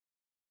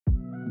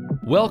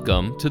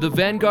Welcome to the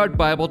Vanguard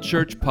Bible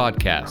Church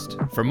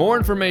podcast. For more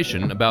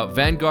information about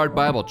Vanguard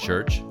Bible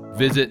Church,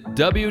 visit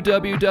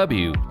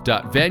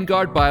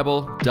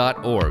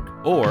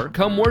www.vanguardbible.org or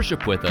come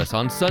worship with us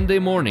on Sunday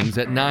mornings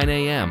at 9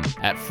 a.m.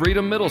 at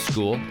Freedom Middle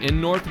School in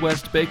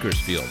Northwest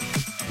Bakersfield.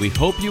 We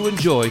hope you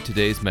enjoy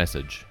today's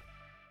message.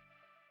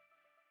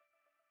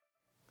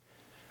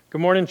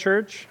 Good morning,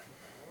 church.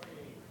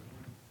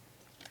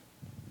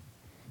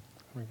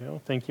 There we go.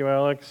 Thank you,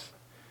 Alex.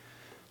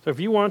 So if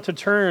you want to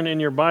turn in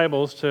your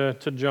Bibles to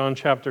John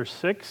chapter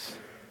 6,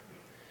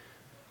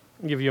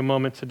 I'll give you a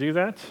moment to do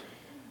that.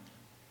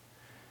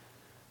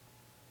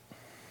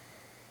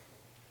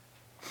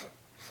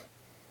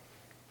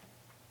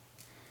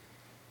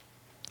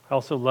 I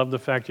also love the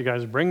fact you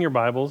guys bring your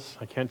Bibles.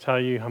 I can't tell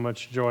you how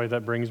much joy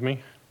that brings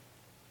me.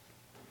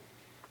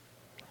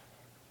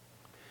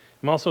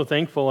 I'm also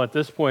thankful at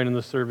this point in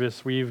the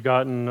service we've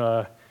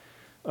gotten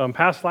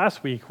past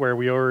last week where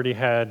we already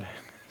had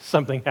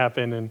something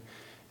happen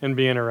and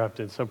be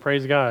interrupted. So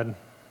praise God.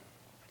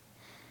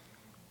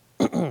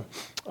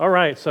 All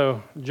right,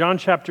 so John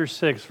chapter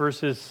 6,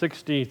 verses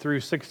 60 through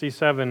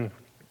 67,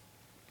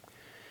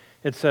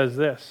 it says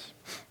this.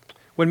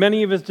 When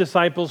many of his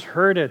disciples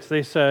heard it,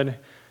 they said,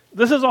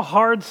 "This is a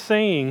hard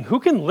saying. Who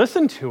can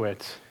listen to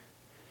it?"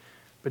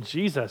 But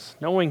Jesus,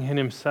 knowing in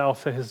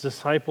himself that his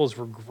disciples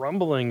were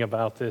grumbling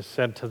about this,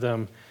 said to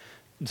them,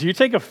 "Do you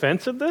take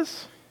offense at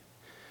this?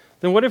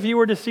 Then what if you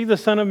were to see the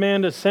Son of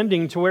Man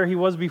ascending to where he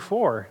was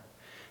before?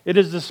 It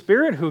is the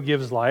Spirit who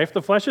gives life.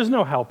 The flesh is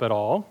no help at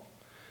all.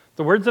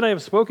 The words that I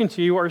have spoken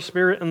to you are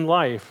spirit and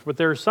life, but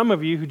there are some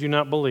of you who do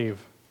not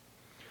believe."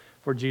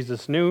 For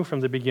Jesus knew from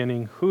the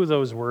beginning who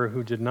those were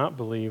who did not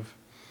believe,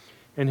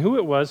 and who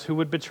it was who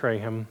would betray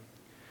him.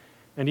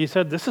 And he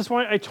said, "This is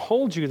why I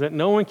told you that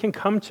no one can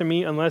come to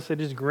me unless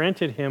it is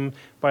granted him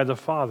by the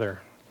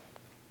Father."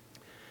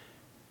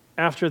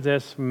 After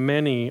this,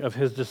 many of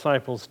his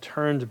disciples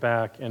turned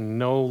back and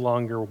no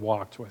longer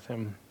walked with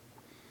him.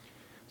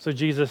 So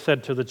Jesus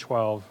said to the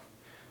 12,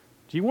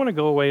 "Do you want to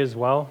go away as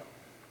well?"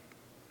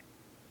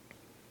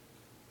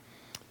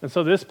 And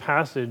so this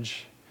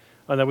passage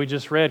that we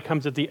just read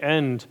comes at the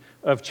end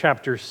of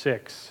chapter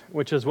 6,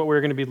 which is what we're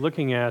going to be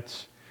looking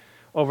at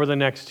over the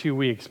next 2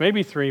 weeks,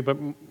 maybe 3, but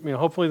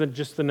hopefully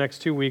just the next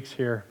 2 weeks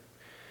here.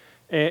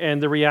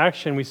 And the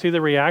reaction, we see the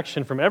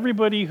reaction from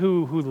everybody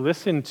who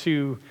listened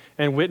to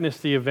and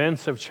witnessed the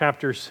events of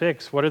chapter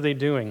 6. What are they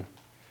doing?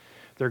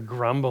 They're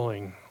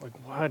grumbling. Like,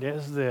 what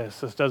is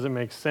this? This doesn't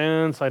make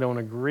sense. I don't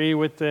agree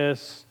with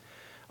this.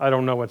 I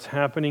don't know what's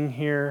happening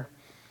here.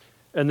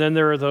 And then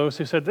there are those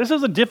who said, this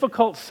is a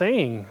difficult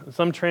saying.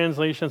 Some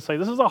translations say,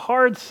 this is a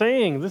hard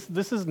saying.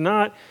 This is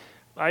not,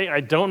 I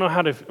don't know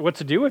what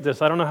to do with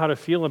this. I don't know how to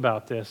feel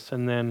about this.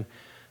 And then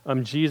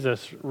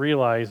Jesus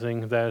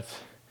realizing that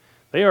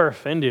they are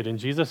offended, and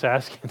Jesus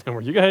asking them, were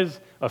you guys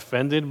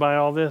offended by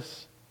all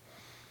this?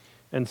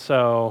 And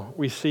so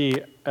we see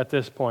at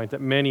this point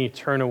that many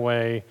turn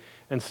away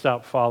and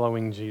stop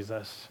following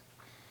Jesus.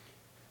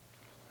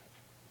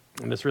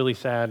 And it's really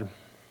sad.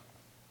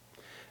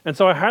 And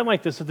so I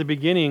highlight this at the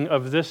beginning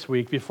of this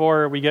week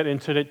before we get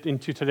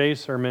into today's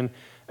sermon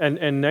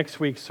and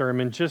next week's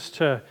sermon, just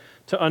to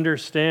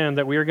understand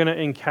that we are going to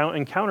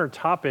encounter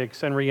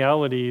topics and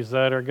realities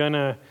that are going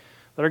to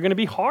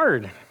be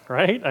hard,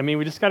 right? I mean,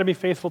 we just got to be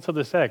faithful to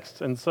the text.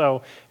 And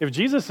so if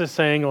Jesus is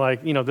saying,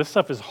 this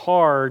stuff is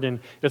hard and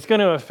it's going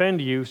to offend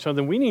you, so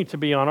then we need to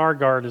be on our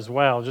guard as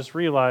well. Just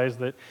realize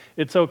that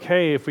it's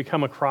okay if we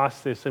come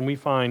across this and we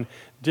find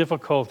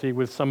difficulty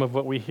with some of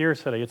what we hear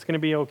today. It's going to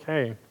be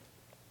okay.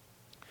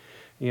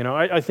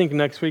 I think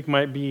next week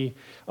might be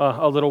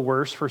a little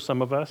worse for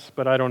some of us,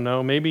 but I don't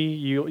know. Maybe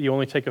you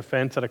only take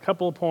offense at a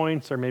couple of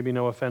points or maybe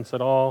no offense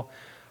at all.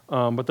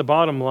 But the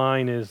bottom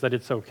line is that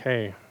it's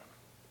okay.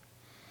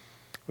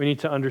 We need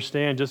to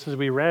understand, just as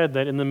we read,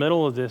 that in the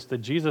middle of this, that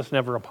Jesus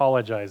never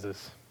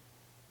apologizes,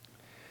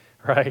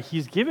 right?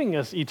 He's giving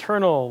us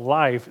eternal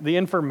life, the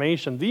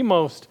information, the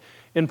most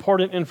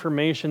important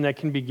information that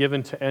can be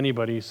given to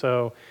anybody.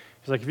 So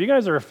he's like, if you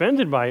guys are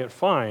offended by it,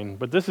 fine,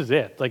 but this is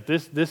it.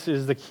 This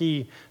is the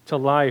key to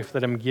life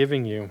that I'm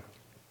giving you.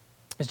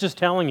 It's just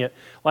telling it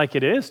like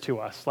it is to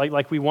us,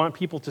 like we want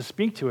people to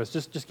speak to us.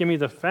 Just give me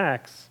the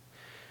facts.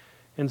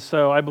 And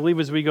so I believe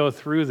as we go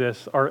through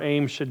this, our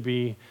aim should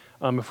be,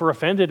 if we're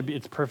offended,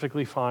 it's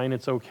perfectly fine.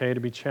 It's okay to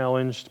be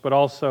challenged, but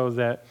also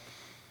that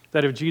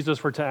if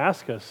Jesus were to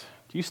ask us,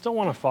 do you still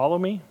want to follow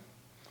me?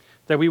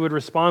 That we would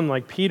respond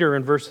like Peter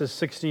in verses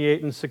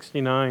 68 and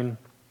 69,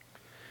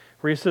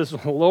 where he says,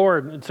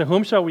 "Lord, to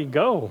whom shall we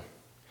go?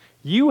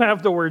 You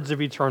have the words of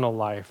eternal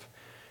life,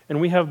 and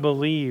we have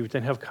believed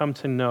and have come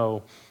to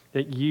know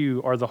that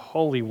you are the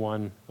Holy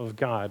One of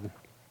God."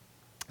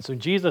 So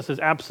Jesus is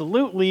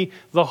absolutely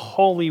the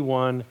Holy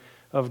One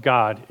of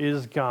God,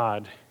 is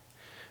God.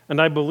 And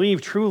I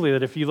believe truly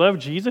that if you love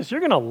Jesus, you're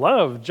going to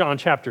love John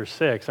chapter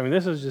 6. I mean,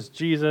 this is just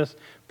Jesus,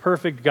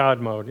 perfect God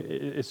mode.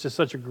 It's just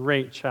such a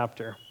great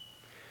chapter.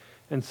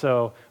 And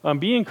so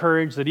be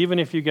encouraged that even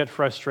if you get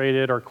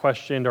frustrated or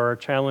questioned or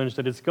challenged,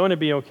 that it's going to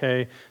be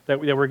okay,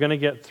 that we're going to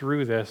get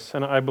through this.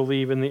 And I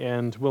believe in the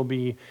end we'll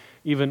be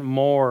even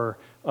more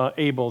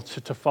able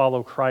to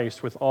follow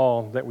Christ with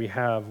all that we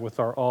have, with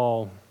our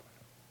all.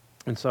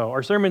 And so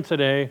our sermon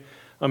today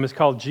is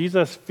called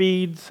Jesus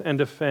Feeds and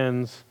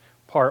Defends,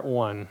 Part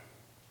 1.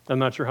 I'm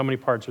not sure how many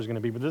parts there's going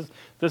to be, but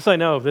this I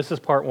know, this is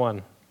Part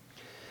 1.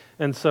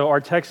 And so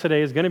our text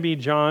today is going to be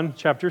John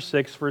chapter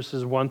 6,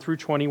 verses 1 through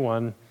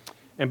 21.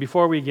 And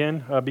before we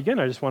begin,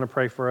 I just want to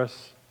pray for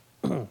us.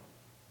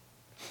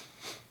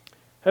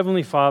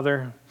 Heavenly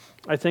Father,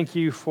 I thank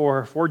you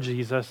for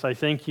Jesus. I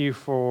thank you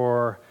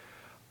for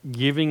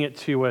giving it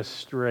to us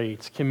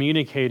straight,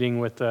 communicating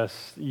with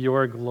us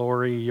your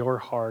glory, your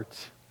heart.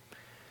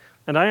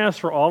 And I ask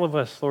for all of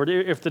us, Lord,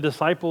 if the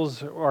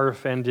disciples are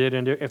offended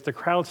and if the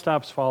crowd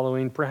stops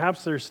following,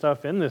 perhaps there's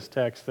stuff in this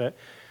text that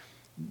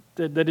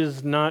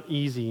is not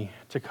easy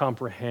to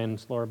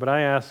comprehend, Lord. But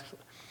I ask,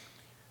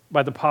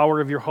 by the power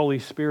of your Holy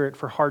Spirit,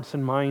 for hearts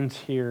and minds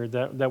here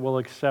that will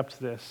accept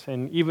this.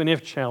 And even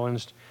if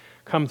challenged,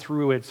 come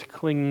through it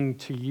clinging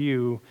to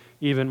you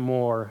even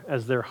more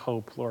as their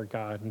hope, Lord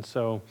God. And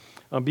so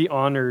be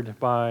honored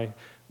by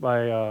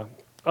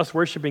us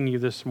worshiping you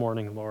this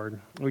morning, Lord.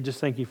 We just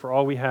thank you for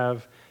all we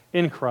have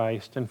in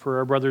Christ and for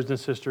our brothers and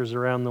sisters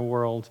around the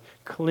world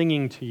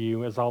clinging to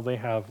you as all they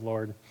have,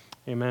 Lord.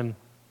 Amen.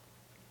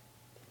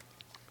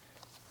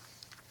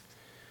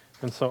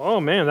 And so, oh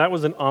man, that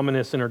was an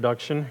ominous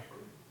introduction,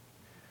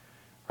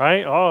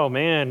 right? Oh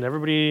man,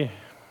 everybody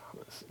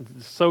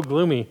so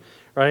gloomy,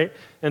 right?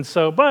 And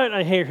so,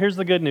 but here's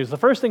the good news. The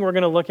first thing we're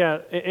going to look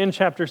at in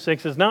chapter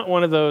 6 is not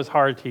one of those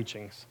hard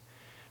teachings,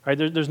 right?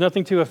 There's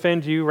nothing to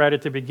offend you right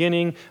at the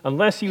beginning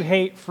unless you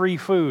hate free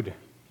food,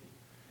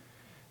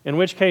 in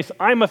which case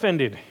I'm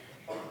offended.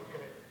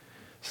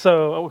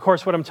 So, of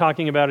course, what I'm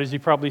talking about, as you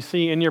probably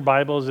see in your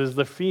Bibles, is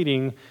the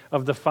feeding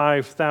of the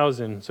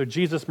 5,000. So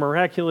Jesus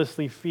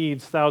miraculously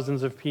feeds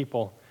thousands of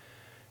people.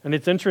 And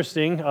it's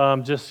interesting,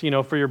 just,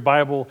 for your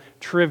Bible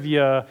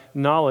trivia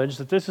knowledge,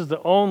 that this is the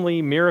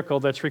only miracle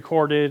that's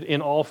recorded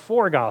in all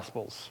 4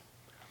 Gospels.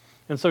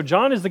 And so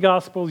John is the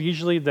Gospel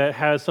usually that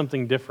has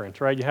something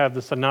different, right? You have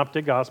the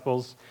Synoptic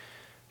Gospels.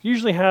 You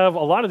usually have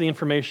a lot of the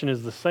information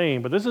is the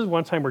same, but this is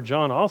one time where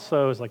John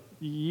also is like,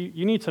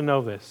 you need to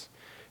know this.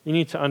 You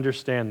need to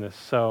understand this.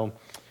 So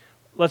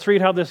let's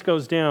read how this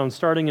goes down,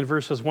 starting in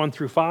verses 1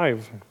 through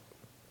 5.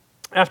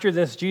 After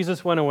this,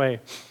 Jesus went away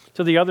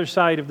to the other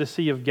side of the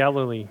Sea of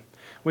Galilee,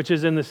 which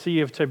is in the Sea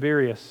of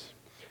Tiberias.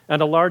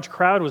 And a large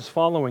crowd was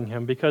following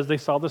him because they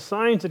saw the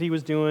signs that he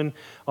was doing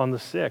on the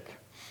sick.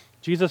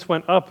 Jesus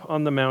went up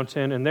on the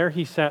mountain, and there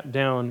he sat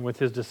down with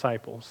his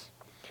disciples.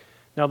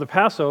 Now the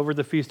Passover,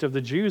 the feast of the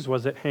Jews,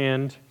 was at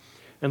hand.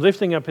 And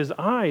lifting up his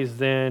eyes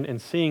then and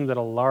seeing that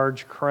a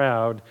large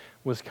crowd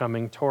was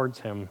coming towards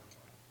him.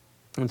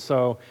 And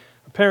so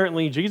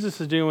apparently Jesus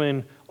is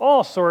doing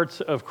all sorts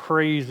of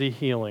crazy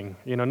healing.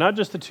 Not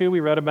just the 2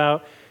 we read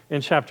about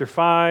in chapter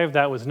 5.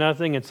 That was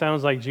nothing. It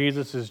sounds like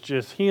Jesus is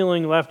just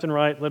healing left and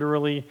right,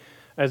 literally,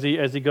 as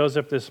he goes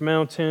up this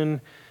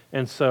mountain.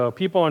 And so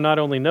people are not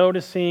only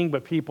noticing,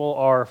 but people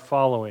are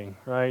following,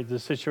 right? The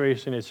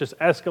situation is just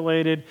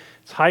escalated.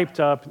 It's hyped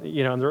up,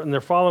 and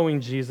they're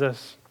following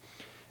Jesus.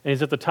 And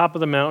he's at the top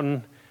of the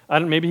mountain.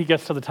 Maybe he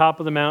gets to the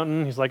top of the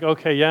mountain. He's like,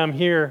 okay, yeah, I'm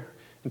here.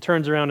 And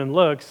turns around and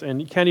looks, and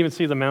you can't even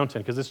see the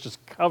mountain because it's just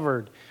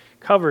covered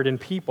in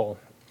people.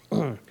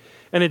 And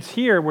it's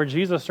here where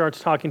Jesus starts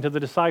talking to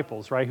the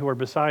disciples, right, who are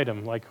beside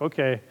him. Like,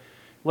 okay,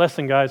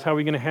 lesson, guys, how are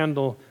we going to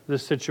handle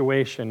this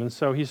situation? And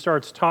so he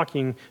starts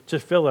talking to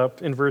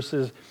Philip in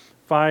verses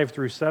 5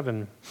 through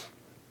 7.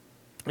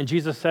 And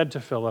Jesus said to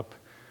Philip,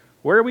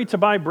 where are we to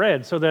buy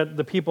bread so that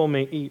the people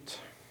may eat?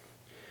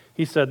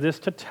 He said this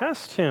to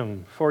test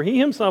him, for he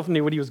himself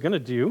knew what he was going to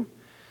do.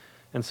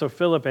 And so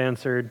Philip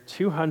answered,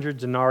 200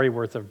 denarii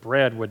worth of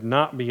bread would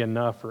not be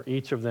enough for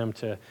each of them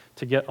to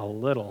get a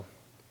little.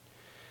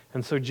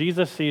 And so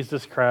Jesus sees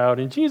this crowd,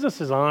 and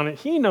Jesus is on it.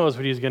 He knows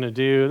what he's going to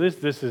do.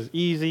 This is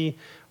easy,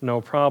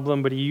 no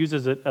problem, but he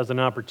uses it as an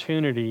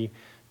opportunity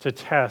to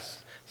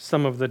test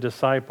some of the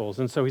disciples.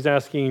 And so he's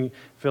asking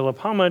Philip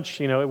how much,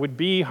 it would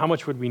be, how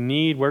much would we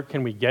need, where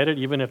can we get it,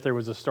 even if there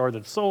was a store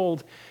that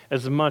sold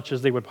as much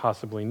as they would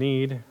possibly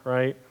need,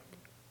 right?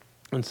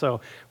 And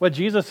so what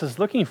Jesus is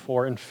looking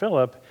for in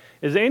Philip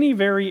is any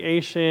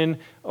variation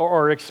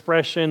or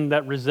expression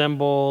that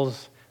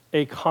resembles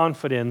a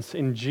confidence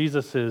in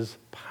Jesus'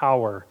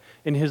 power,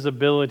 in his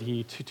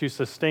ability to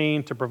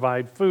sustain, to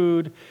provide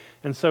food.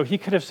 And so he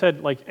could have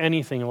said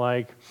anything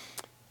like,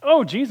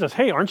 oh, Jesus,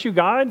 hey, aren't you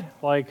God?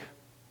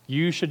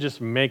 You should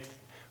just make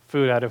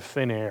food out of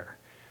thin air,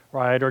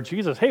 right? Or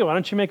Jesus, hey, why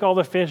don't you make all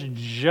the fish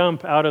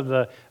jump out of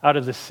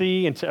the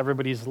sea into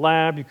everybody's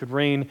lab? You could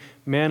rain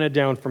manna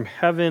down from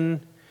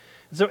heaven.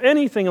 So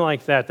anything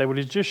like that would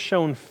have just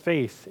shown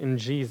faith in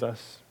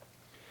Jesus.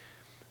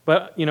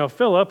 But,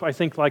 Philip, I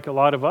think like a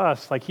lot of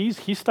us,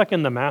 he's stuck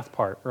in the math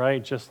part,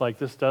 right? Just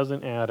this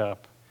doesn't add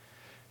up.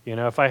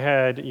 If I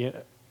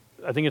had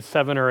I think it's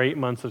 7 or 8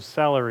 months of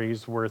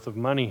salaries worth of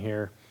money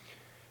here.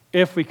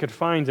 If we could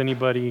find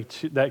anybody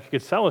that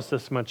could sell us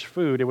this much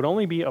food, it would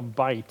only be a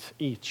bite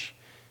each.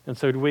 And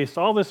so we'd waste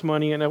all this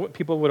money, and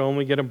people would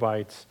only get a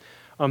bite.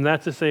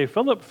 That's to say,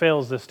 Philip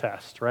fails this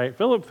test, right?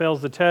 Philip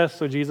fails the test,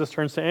 so Jesus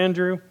turns to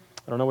Andrew.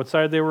 I don't know what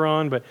side they were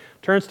on, but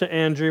turns to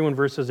Andrew in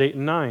verses 8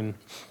 and 9.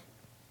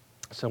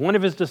 So one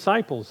of his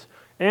disciples,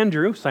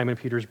 Andrew, Simon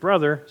Peter's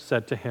brother,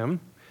 said to him,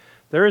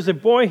 "There is a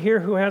boy here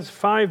who has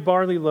 5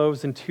 barley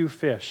loaves and 2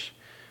 fish,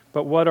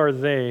 but what are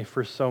they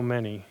for so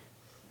many?"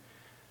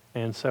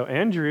 And so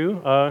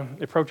Andrew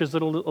approaches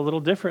it a little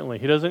differently.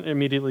 He doesn't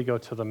immediately go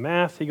to the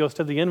math. He goes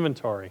to the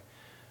inventory.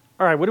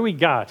 All right, what do we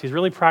got? He's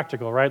really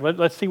practical, right?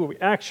 Let's see what we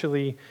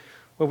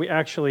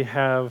actually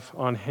have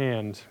on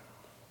hand.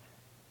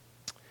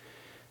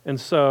 And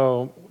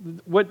so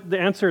what the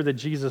answer that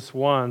Jesus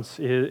wants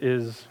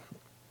is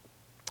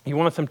he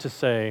wants them to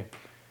say,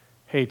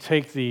 hey,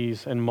 take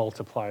these and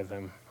multiply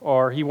them.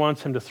 Or he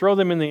wants him to throw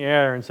them in the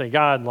air and say,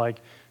 God,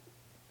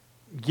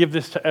 give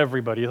this to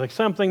everybody,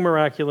 something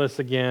miraculous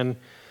again.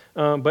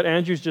 But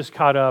Andrew's just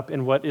caught up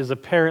in what is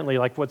apparently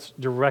what's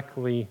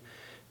directly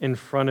in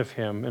front of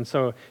him. And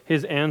so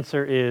his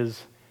answer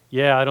is,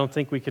 yeah, I don't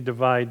think we could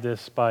divide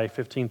this by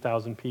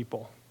 15,000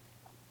 people.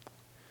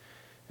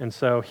 And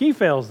so he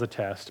fails the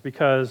test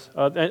because,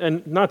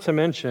 and not to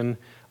mention,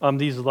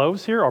 these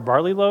loaves here are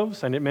barley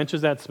loaves, and it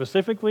mentions that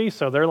specifically,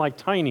 so they're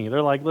tiny.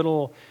 They're like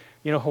little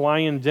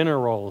Hawaiian dinner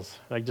rolls,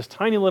 just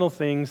tiny little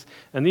things.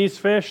 And these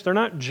fish, they're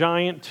not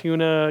giant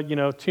tuna,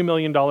 $2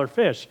 million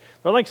fish.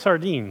 They're like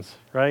sardines,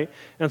 right?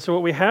 And so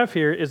what we have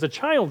here is a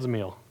child's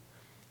meal,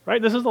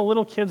 right? This is a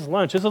little kid's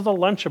lunch. This is a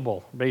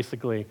Lunchable,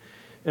 basically.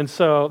 And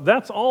so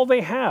that's all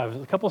they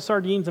have, a couple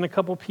sardines and a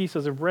couple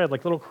pieces of bread,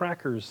 like little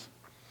crackers.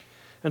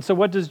 And so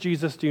what does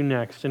Jesus do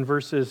next in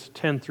verses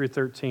 10 through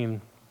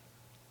 13?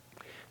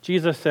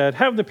 Jesus said,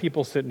 "Have the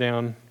people sit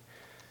down."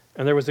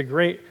 And there was a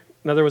great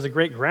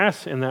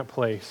grass in that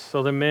place.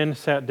 So the men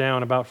sat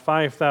down, about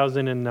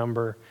 5,000 in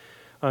number.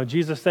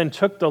 Jesus then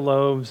took the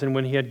loaves, and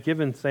when he had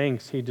given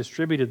thanks, he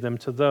distributed them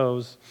to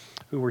those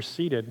who were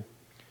seated.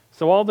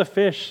 So also the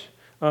fish,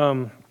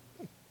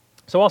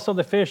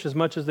 as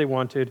much as they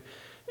wanted.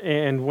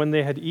 And when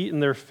they had eaten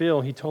their fill,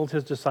 he told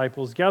his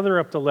disciples, "Gather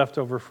up the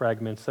leftover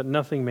fragments, that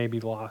nothing may be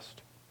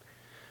lost."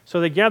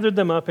 So they gathered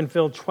them up and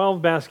filled 12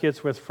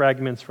 baskets with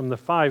fragments from the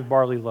 5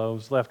 barley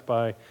loaves left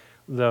by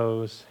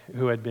those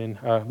who had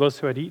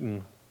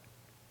eaten.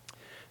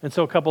 And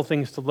so a couple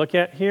things to look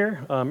at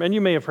here, and you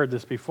may have heard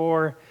this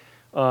before.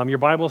 Your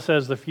Bible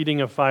says the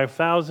feeding of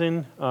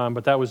 5,000,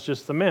 but that was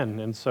just the men.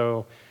 And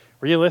so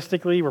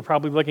realistically, we're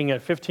probably looking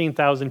at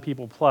 15,000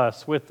 people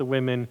plus with the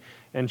women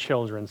and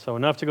children. So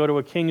enough to go to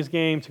a Kings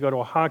game, to go to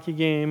a hockey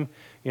game,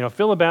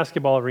 fill a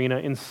basketball arena.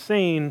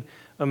 Insane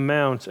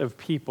amount of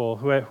people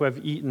who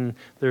have eaten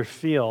their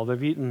fill.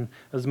 They've eaten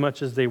as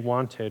much as they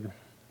wanted.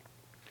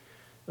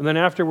 And then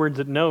afterwards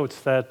it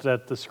notes that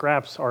the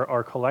scraps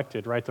are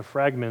collected, right? The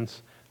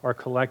fragments are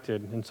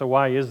collected. And so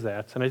why is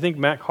that? And I think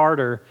Matt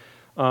Carter,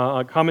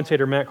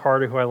 commentator Matt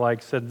Carter, who I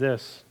like, said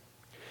this: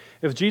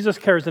 "If Jesus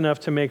cares enough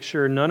to make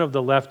sure none of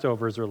the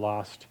leftovers are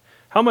lost,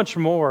 how much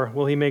more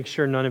will he make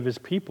sure none of his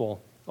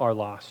people are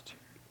lost?"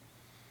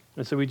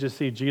 And so we just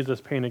see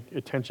Jesus paying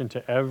attention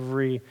to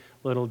every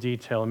little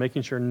detail and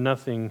making sure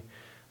nothing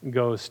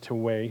goes to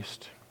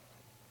waste.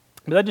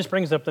 But that just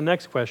brings up the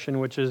next question,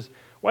 which is,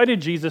 why did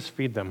Jesus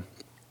feed them?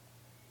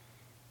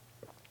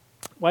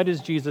 Why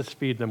does Jesus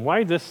feed them?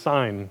 Why this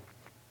sign?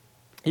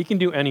 He can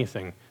do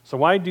anything. So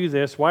why do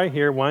this? Why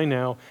here? Why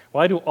now?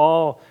 Why do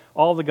all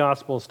the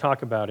Gospels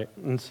talk about it?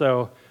 And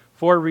so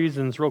 4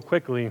 reasons real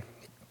quickly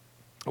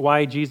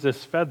why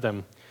Jesus fed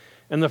them.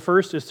 And the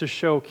first is to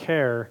show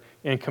care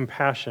and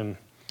compassion.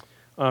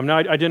 Now,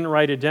 I didn't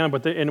write it down,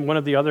 but in one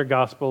of the other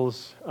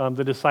Gospels,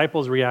 the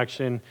disciples'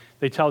 reaction,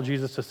 they tell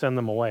Jesus to send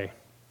them away,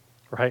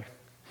 right?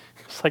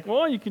 It's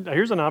well,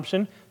 here's an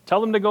option.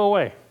 Tell them to go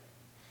away,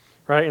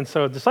 right? And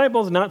so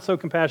disciples, not so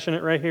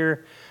compassionate right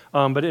here.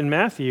 But in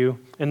Matthew,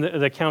 in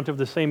the account of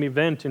the same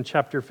event in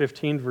chapter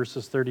 15, verse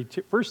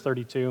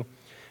 32,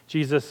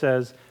 Jesus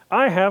says,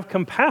 "I have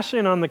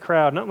compassion on the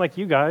crowd, not like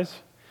you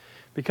guys,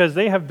 because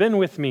they have been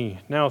with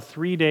me now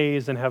 3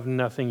 days and have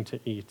nothing to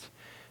eat.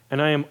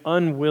 And I am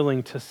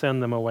unwilling to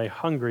send them away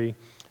hungry,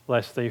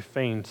 lest they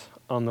faint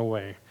on the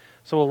way."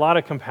 So a lot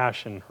of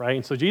compassion, right?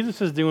 And so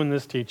Jesus is doing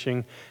this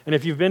teaching. And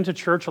if you've been to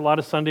church a lot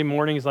of Sunday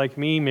mornings like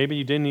me, maybe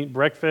you didn't eat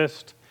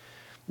breakfast,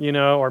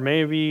 or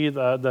maybe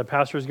the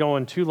pastor's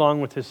going too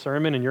long with his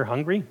sermon and you're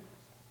hungry,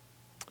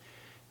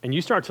 and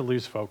you start to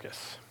lose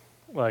focus.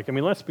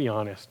 Let's be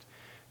honest.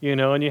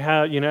 And you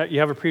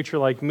have a preacher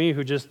like me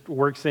who just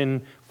works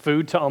in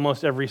food to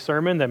almost every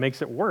sermon. That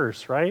makes it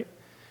worse, right?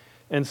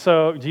 And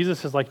so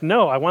Jesus is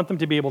no, I want them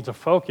to be able to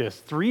focus.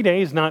 3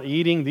 days not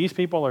eating. These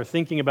people are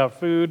thinking about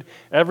food.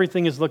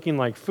 Everything is looking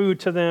like food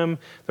to them.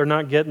 They're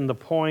not getting the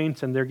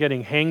point, and they're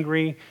getting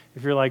hangry.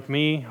 If you're like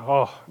me,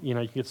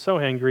 you get so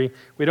hangry.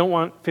 We don't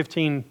want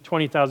 15,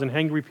 20,000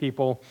 hangry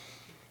people.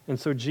 And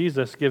so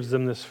Jesus gives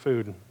them this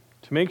food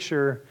to make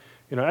sure,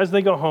 as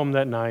they go home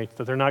that night,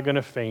 that they're not going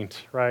to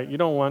faint, right? You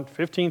don't want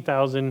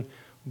 15,000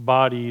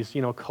 bodies,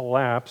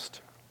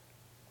 collapsed.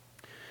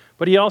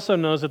 But he also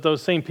knows that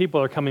those same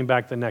people are coming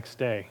back the next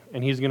day,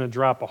 and he's going to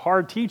drop a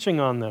hard teaching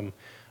on them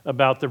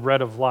about the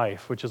bread of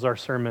life, which is our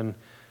sermon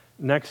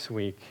next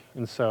week.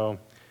 And so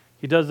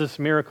he does this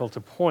miracle to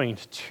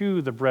point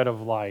to the bread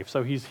of life.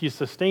 So he's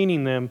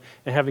sustaining them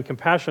and having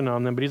compassion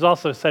on them, but he's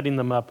also setting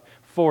them up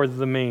for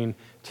the main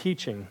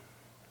teaching.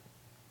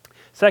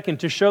 Second,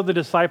 to show the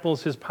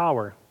disciples his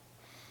power.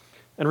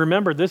 And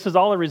remember, this is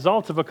all a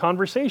result of a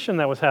conversation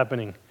that was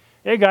happening.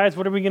 Hey guys,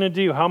 what are we going to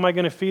do? How am I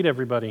going to feed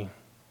everybody?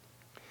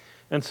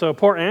 And so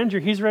poor Andrew,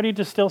 he's ready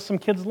to steal some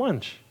kids'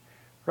 lunch,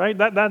 right?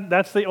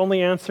 That's the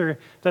only answer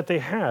that they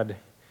had.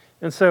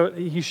 And so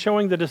he's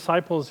showing the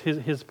disciples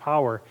his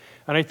power.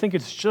 And I think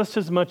it's just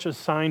as much a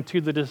sign to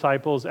the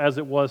disciples as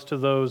it was to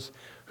those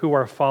who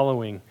are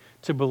following,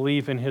 to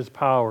believe in his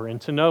power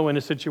and to know in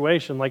a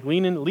situation, like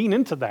lean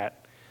into that.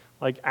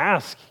 Like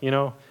ask,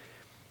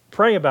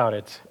 pray about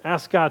it.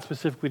 Ask God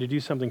specifically to do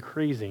something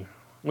crazy,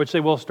 which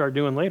they will start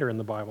doing later in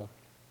the Bible.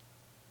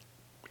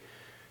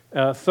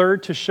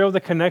 Third, to show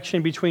the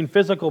connection between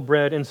physical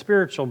bread and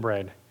spiritual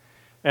bread.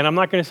 And I'm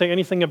not going to say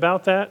anything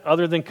about that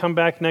other than come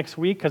back next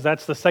week, because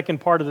that's the second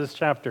part of this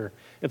chapter.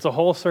 It's a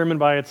whole sermon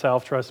by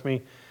itself, trust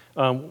me.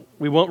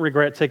 We won't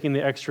regret taking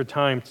the extra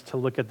time to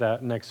look at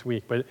that next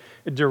week, but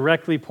it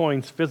directly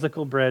points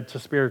physical bread to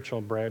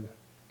spiritual bread.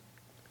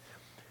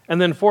 And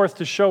then fourth,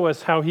 to show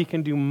us how he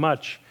can do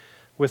much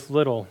with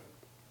little.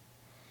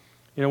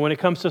 When it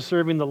comes to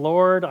serving the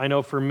Lord, I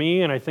know for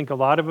me, and I think a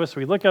lot of us,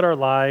 we look at our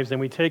lives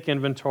and we take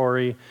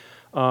inventory,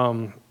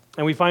 and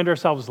we find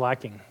ourselves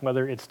lacking,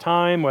 whether it's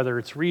time, whether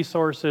it's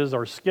resources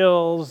or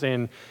skills,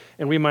 and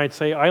we might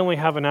say, I only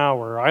have an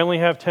hour, I only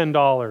have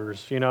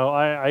 $10,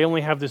 I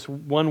only have this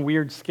one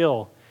weird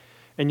skill.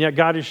 And yet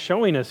God is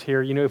showing us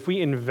here, if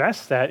we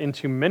invest that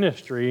into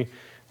ministry,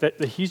 that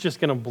he's just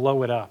going to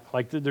blow it up.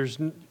 Like there's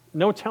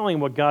no telling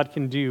what God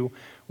can do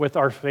with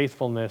our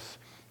faithfulness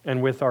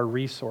and with our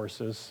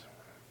resources.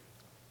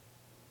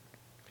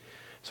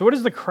 So what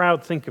does the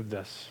crowd think of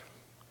this?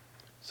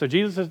 So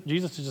Jesus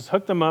has just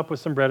hooked them up with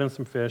some bread and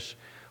some fish.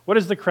 What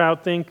does the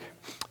crowd think?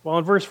 Well,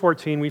 in verse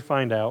 14, we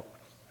find out.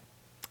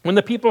 When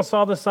the people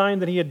saw the sign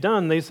that he had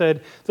done, they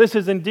said, "This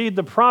is indeed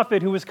the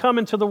prophet who has come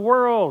into the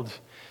world."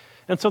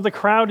 And so the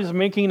crowd is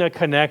making a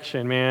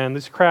connection, man.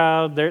 This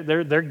crowd,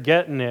 they're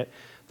getting it.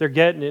 They're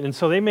getting it. And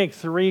so they make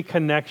three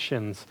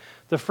connections.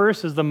 The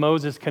first is the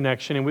Moses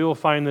connection, and we will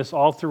find this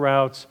all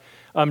throughout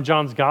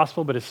John's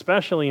gospel, but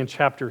especially in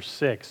chapter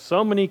 6.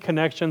 So many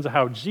connections of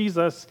how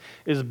Jesus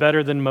is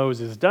better than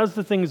Moses, does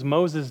the things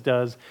Moses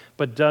does,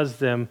 but does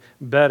them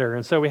better.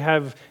 And so we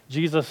have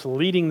Jesus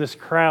leading this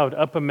crowd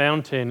up a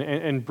mountain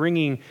and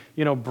bringing,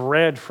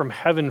 bread from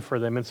heaven for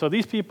them. And so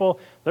these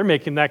people, they're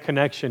making that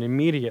connection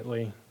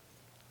immediately.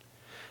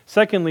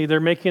 Secondly, they're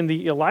making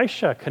the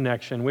Elisha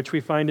connection, which we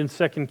find in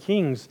 2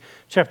 Kings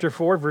chapter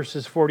 4,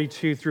 verses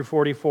 42 through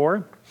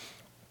 44.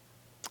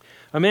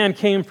 A man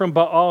came from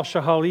Baal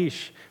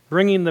Shahalish,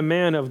 bringing the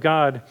man of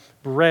God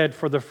bread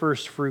for the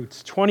first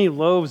fruits, 20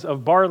 loaves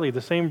of barley,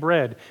 the same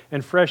bread,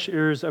 and fresh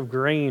ears of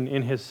grain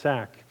in his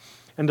sack.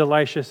 And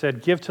Elisha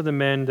said, "Give to the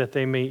men that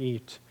they may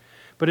eat."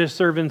 But his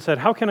servant said,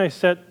 "How can I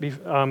set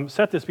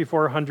this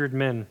before 100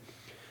 men?"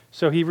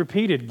 So he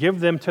repeated,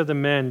 "Give them to the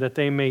men that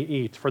they may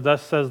eat, for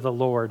thus says the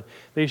Lord,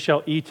 they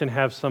shall eat and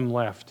have some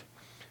left."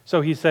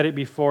 So he set it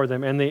before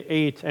them, and they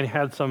ate and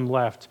had some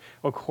left,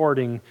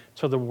 according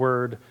to the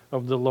word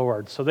of the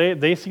Lord. So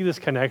they see this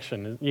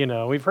connection.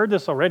 We've heard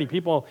this already.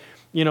 People,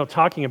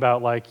 talking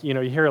about you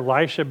hear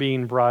Elisha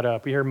being brought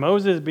up. You hear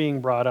Moses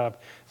being brought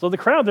up. So the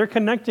crowd, they're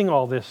connecting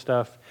all this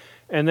stuff.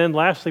 And then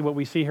lastly, what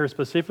we see here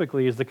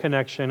specifically is the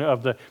connection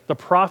of the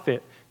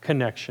prophet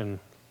connection.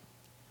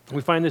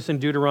 We find this in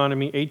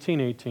Deuteronomy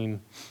 18:18.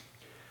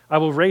 "I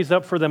will raise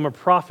up for them a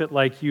prophet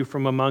like you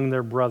from among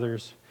their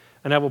brothers,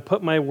 and I will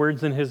put my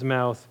words in his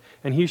mouth,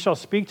 and he shall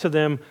speak to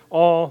them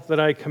all that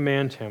I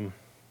command him."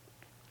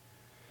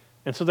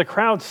 And so the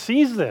crowd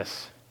sees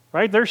this,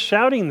 right? They're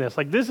shouting this,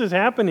 this is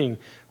happening.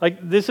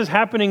 This is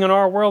happening in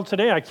our world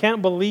today. I can't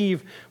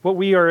believe what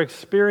we are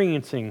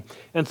experiencing.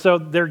 And so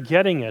they're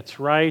getting it,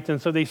 right?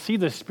 And so they see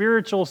the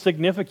spiritual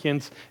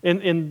significance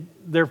in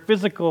their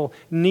physical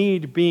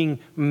need being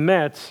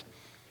met,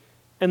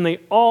 and they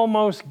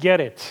almost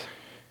get it.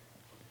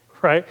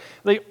 Right?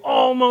 They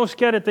almost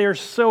get it. They are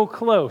so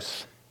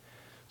close,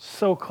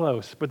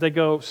 but they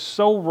go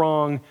so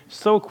wrong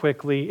so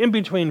quickly in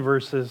between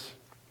verses.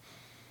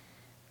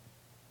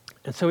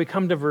 And so we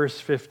come to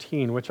verse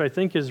 15, which I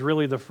think is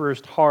really the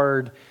first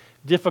hard,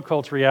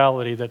 difficult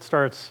reality that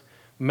starts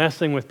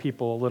messing with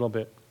people a little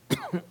bit.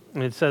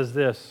 And it says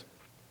this: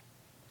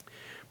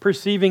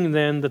 "Perceiving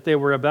then that they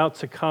were about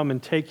to come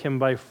and take him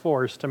by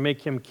force to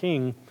make him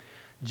king,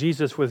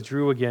 Jesus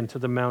withdrew again to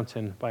the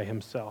mountain by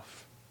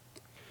himself."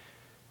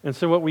 And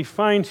so what we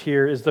find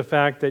here is the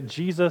fact that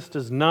Jesus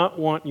does not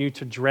want you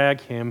to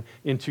drag him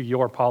into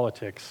your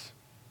politics.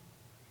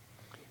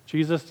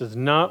 Jesus does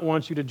not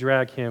want you to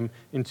drag him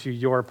into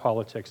your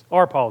politics,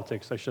 our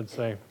politics, I should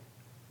say.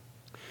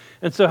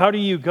 And so how do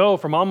you go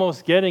from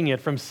almost getting it,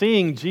 from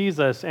seeing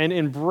Jesus and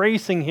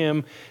embracing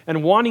him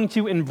and wanting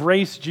to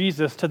embrace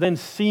Jesus, to then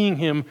seeing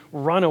him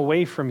run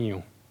away from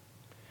you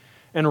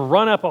and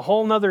run up a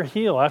whole nother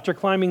hill after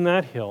climbing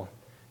that hill?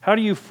 How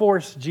do you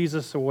force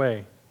Jesus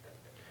away?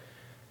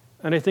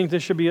 And I think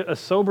this should be a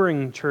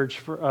sobering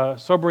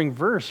sobering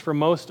verse for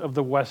most of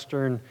the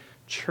Western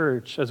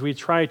church as we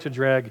try to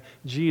drag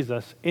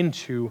Jesus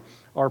into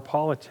our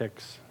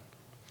politics,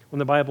 when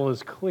the Bible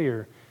is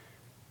clear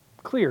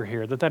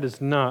here that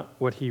is not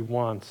what he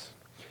wants.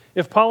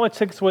 If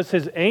politics was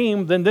his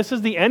aim, then this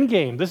is the end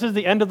game. This is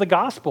the end of the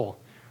gospel,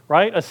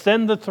 right?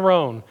 Ascend the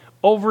throne,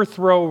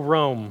 overthrow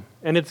Rome,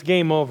 and it's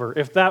game over,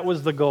 if that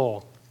was the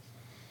goal.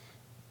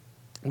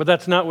 But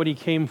that's not what he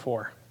came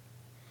for.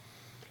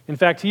 In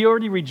fact, he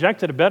already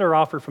rejected a better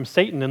offer from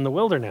Satan in the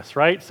wilderness,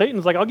 right?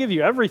 Satan's like, I'll give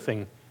you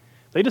everything.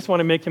 They just want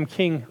to make him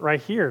king right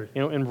here,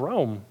 in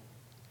Rome.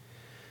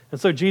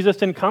 And so Jesus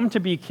didn't come to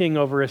be king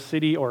over a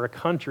city or a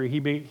country.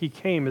 He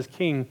came as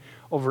king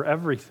over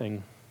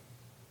everything.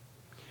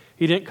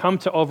 He didn't come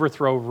to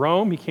overthrow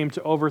Rome. He came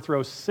to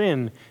overthrow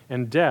sin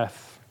and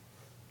death.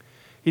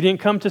 He didn't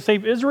come to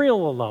save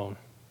Israel alone,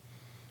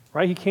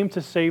 right? He came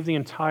to save the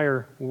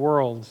entire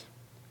world.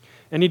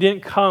 And he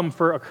didn't come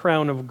for a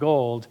crown of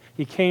gold.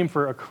 He came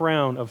for a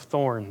crown of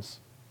thorns.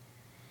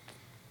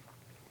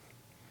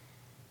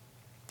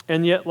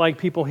 And yet, like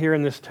people here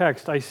in this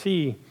text, I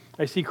see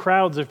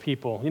crowds of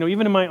people,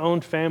 even in my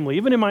own family,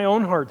 even in my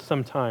own heart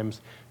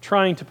sometimes,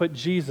 trying to put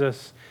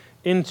Jesus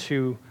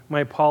into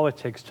my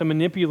politics, to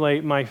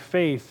manipulate my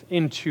faith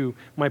into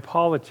my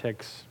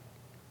politics.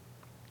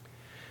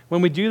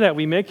 When we do that,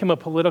 we make him a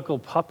political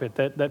puppet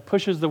that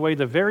pushes away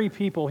the very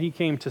people he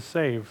came to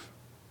save.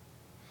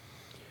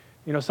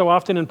 So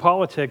often in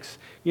politics,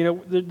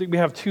 we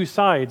have two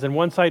sides, and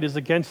one side is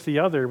against the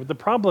other. But the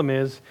problem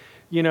is,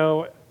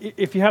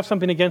 if you have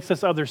something against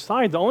this other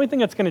side, the only thing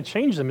that's going to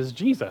change them is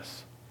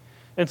Jesus.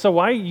 And so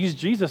why use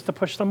Jesus to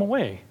push them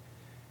away?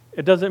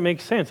 It doesn't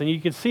make sense. And you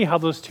can see how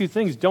those two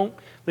things don't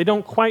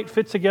quite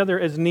fit together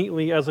as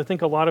neatly as I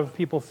think a lot of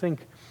people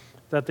think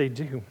that they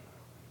do.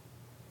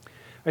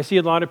 I see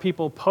a lot of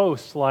people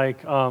post like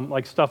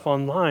stuff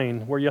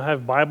online where you'll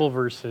have Bible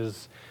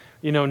verses,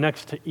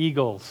 next to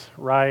eagles,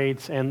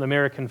 right, and the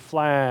American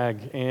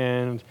flag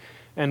and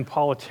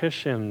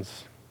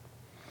politicians.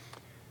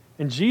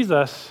 And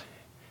Jesus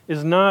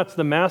is not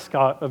the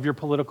mascot of your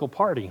political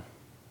party,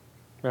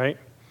 right?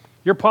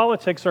 Your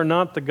politics are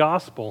not the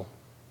gospel.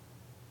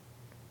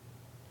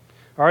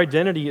 Our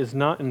identity is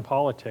not in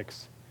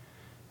politics.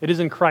 It is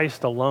in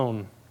Christ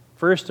alone,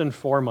 first and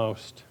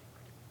foremost.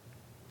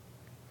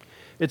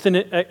 It's in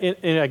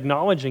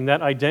acknowledging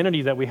that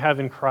identity that we have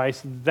in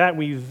Christ that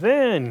we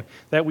then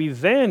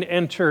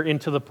enter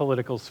into the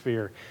political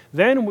sphere.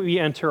 Then we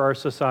enter our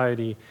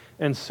society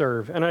and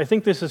serve. And I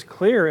think this is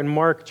clear in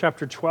Mark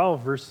chapter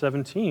 12, verse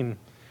 17,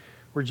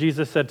 where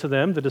Jesus said to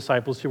them, the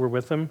disciples who were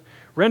with him,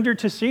 "Render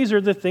to Caesar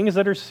the things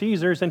that are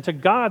Caesar's, and to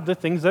God the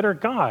things that are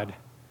God,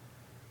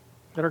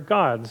 that are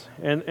God's."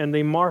 And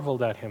they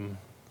marveled at him.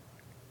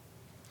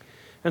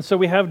 And so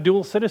we have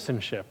dual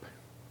citizenship.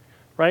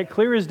 Right?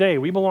 Clear as day,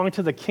 we belong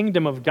to the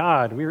kingdom of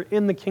God. We are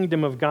in the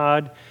kingdom of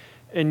God,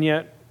 and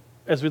yet,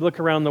 as we look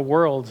around the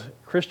world,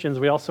 Christians,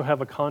 we also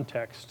have a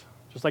context.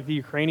 Just like the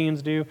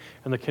Ukrainians do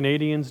and the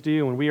Canadians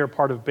do, when we are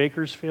part of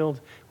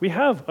Bakersfield, we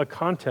have a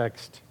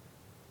context.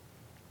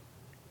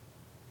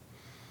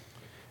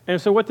 And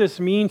so what this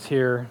means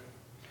here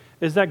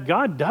is that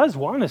God does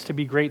want us to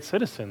be great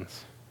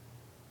citizens.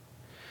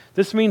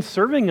 This means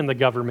serving in the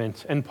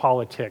government and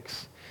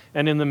politics,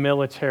 and in the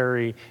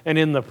military, and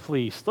in the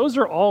police. Those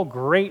are all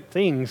great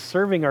things,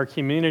 serving our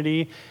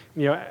community,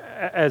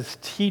 as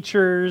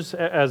teachers,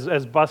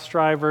 as bus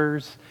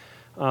drivers,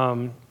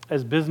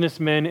 as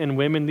businessmen and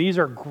women. These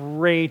are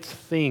great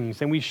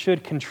things, and we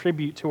should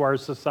contribute to our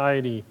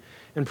society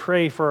and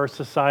pray for our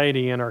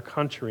society and our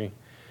country,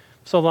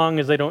 so long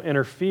as they don't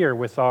interfere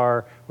with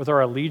our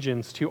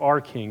allegiance to our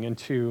King and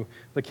to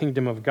the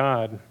kingdom of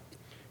God.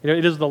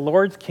 It is the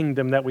Lord's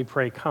kingdom that we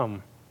pray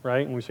come,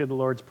 right? When we say the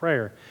Lord's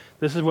Prayer.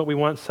 This is what we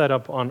want set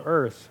up on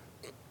earth.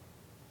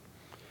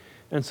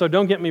 And so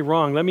don't get me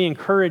wrong. Let me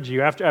encourage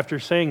you, after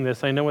saying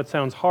this, I know it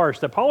sounds harsh,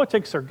 that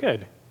politics are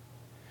good.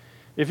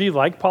 If you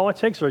like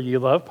politics or you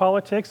love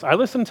politics, I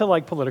listen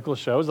to political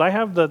shows. I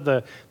have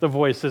the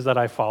voices that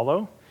I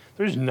follow.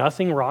 There's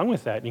nothing wrong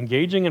with that.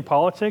 Engaging in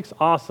politics,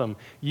 awesome.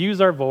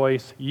 Use our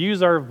voice,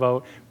 use our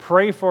vote,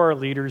 pray for our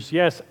leaders.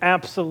 Yes,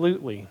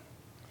 absolutely.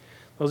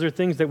 Those are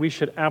things that we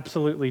should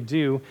absolutely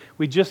do.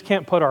 We just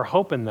can't put our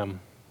hope in them.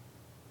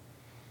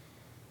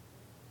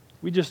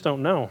 We just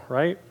don't know,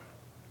 right?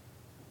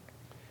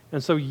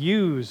 And so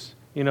use,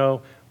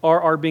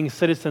 our being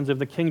citizens of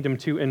the kingdom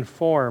to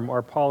inform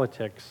our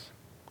politics.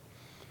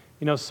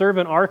 Serve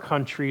in our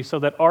country so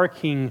that our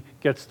King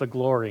gets the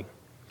glory.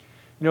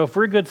 If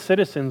we're good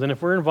citizens and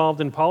if we're involved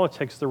in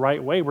politics the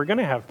right way, we're going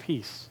to have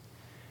peace.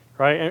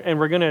 right? And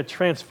we're going to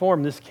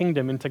transform this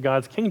kingdom into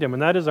God's kingdom,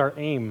 and that is our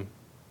aim.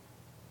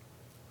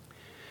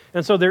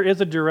 And so there is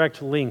a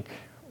direct link,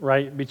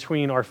 right,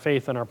 between our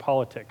faith and our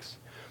politics,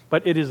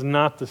 but it is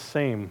not the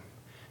same.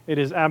 It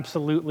is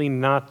absolutely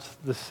not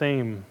the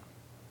same.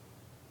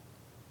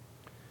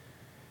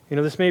 You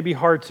know, this may be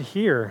hard to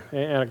hear,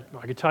 and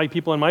I could tell you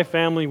people in my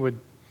family would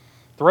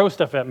throw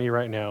stuff at me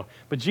right now,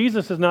 but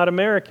Jesus is not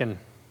American,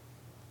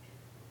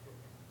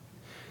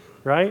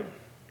 right?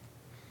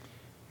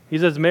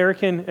 He's as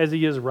American as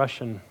he is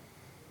Russian.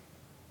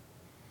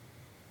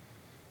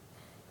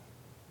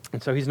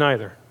 And so he's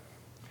neither.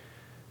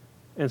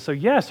 And so,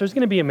 yes, there's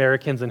going to be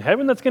Americans in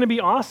heaven. That's going to be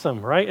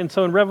awesome, right? And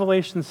so in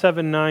Revelation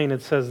 7:9,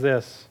 it says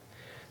this: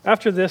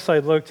 "After this I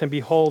looked, and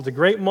behold, a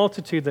great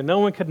multitude that no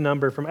one could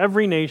number, from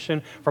every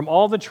nation, from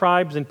all the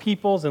tribes and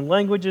peoples and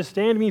languages,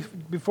 standing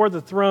before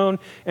the throne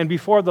and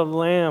before the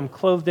Lamb,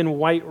 clothed in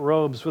white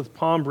robes with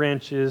palm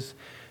branches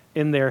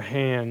in their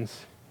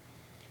hands."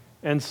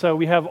 And so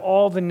we have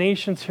all the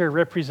nations here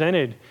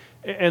represented.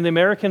 And the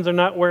Americans are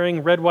not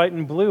wearing red, white,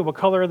 and blue. What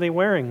color are they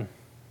wearing?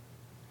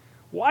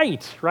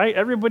 White, right?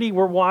 Everybody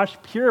were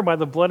washed pure by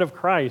the blood of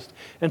Christ.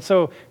 And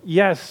so,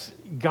 yes,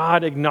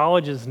 God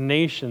acknowledges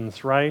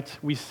nations, right?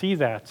 We see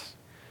that.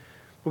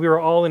 We are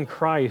all in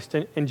Christ.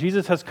 And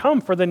Jesus has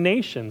come for the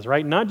nations,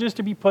 right? Not just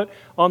to be put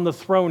on the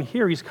throne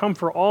here. He's come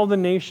for all the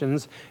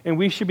nations, and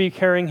we should be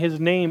carrying his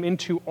name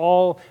into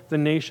all the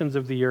nations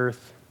of the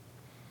earth.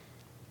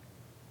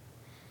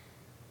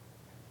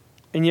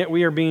 And yet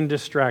we are being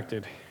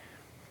distracted.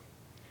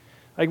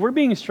 Like, we're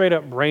being straight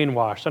up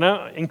brainwashed,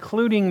 and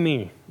including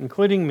me,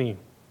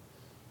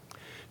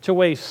 to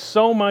waste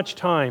so much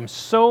time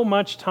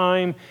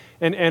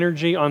and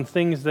energy on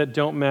things that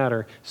don't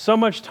matter. So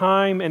much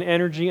time and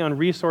energy on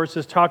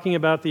resources talking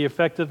about the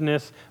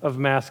effectiveness of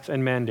masks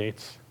and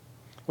mandates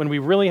when we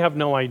really have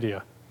no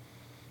idea.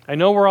 I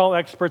know we're all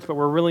experts, but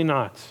we're really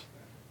not.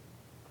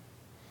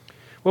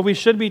 What we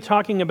should be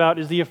talking about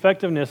is the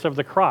effectiveness of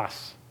the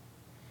cross.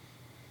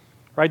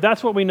 Right?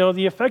 That's what we know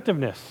the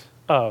effectiveness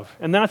of.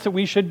 And that's what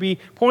we should be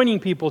pointing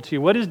people to.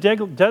 What is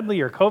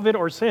deadlier, COVID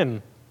or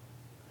sin?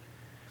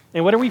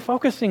 And what are we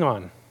focusing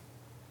on?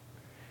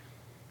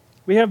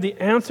 We have the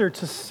answer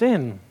to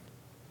sin.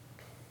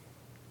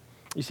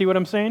 You see what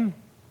I'm saying?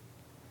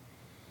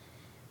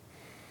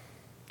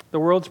 The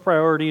world's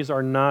priorities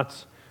are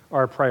not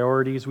our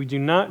priorities. We do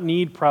not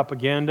need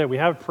propaganda. We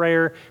have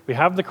prayer, we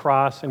have the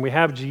cross, and we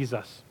have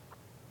Jesus.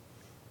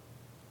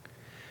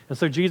 And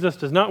so Jesus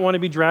does not want to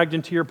be dragged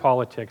into your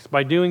politics.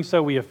 By doing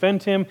so, we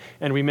offend him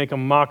and we make a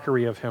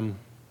mockery of him.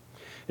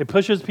 It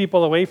pushes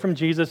people away from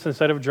Jesus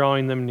instead of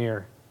drawing them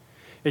near.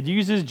 It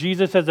uses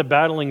Jesus as a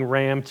battling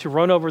ram to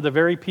run over the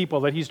very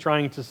people that he's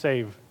trying to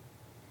save.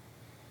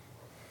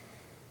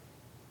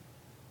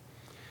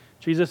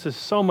 Jesus is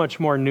so much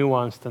more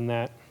nuanced than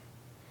that.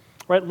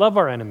 Right? Love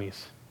our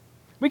enemies.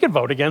 We could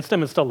vote against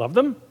them and still love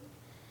them.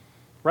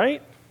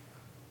 Right?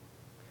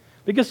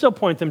 We can still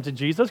point them to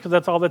Jesus because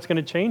that's all that's going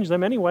to change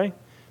them anyway,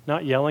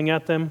 not yelling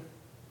at them.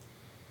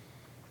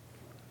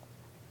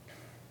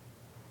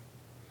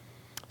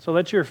 So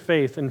let your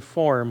faith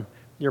inform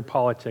your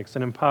politics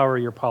and empower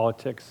your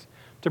politics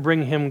to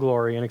bring him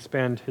glory and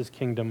expand his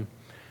kingdom.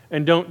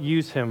 And don't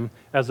use him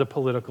as a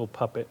political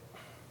puppet.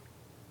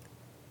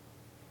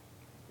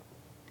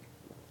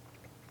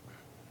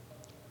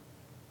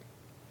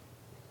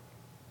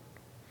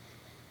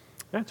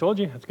 I told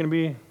you, it's going to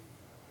be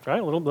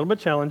a little bit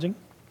challenging.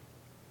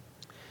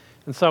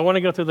 And so I want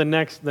to go through the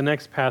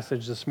next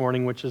passage this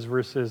morning, which is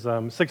verses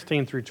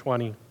 16 through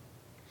 20.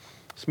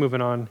 Just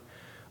moving on.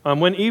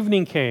 When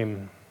evening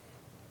came,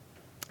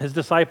 his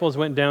disciples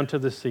went down to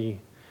the sea,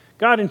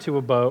 got into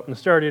a boat, and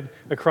started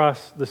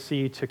across the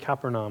sea to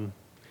Capernaum.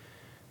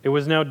 It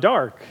was now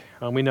dark.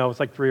 We know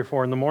it's like 3 or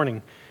 4 in the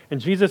morning. And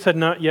Jesus had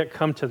not yet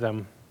come to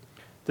them.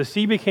 The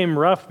sea became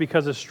rough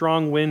because a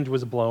strong wind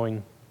was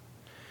blowing.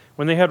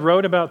 When they had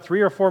rowed about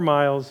 3 or 4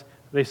 miles,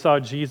 they saw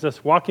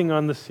Jesus walking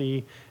on the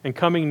sea and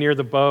coming near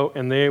the boat,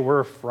 and they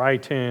were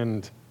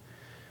frightened.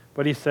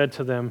 But he said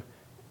to them,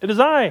 it is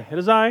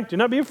I, do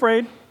not be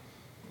afraid.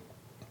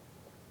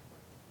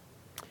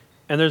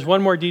 And there's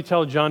one more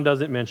detail John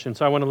doesn't mention,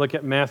 so I want to look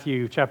at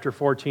Matthew chapter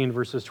 14,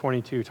 verses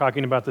 22,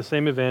 talking about the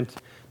same event,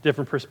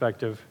 different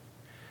perspective.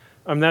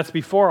 That's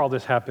before all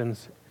this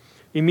happens.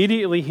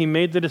 Immediately he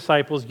made the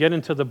disciples get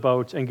into the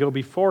boat and go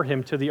before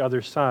him to the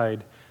other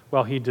side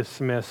while he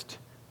dismissed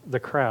the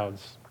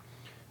crowds.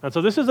 And so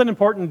this is an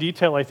important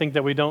detail, I think,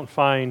 that we don't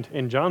find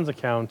in John's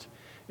account,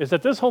 is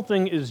that this whole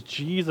thing is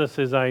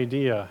Jesus'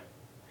 idea,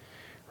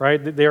 right?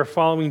 They are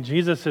following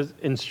Jesus'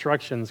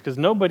 instructions, because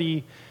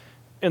nobody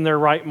in their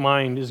right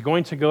mind is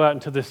going to go out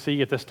into the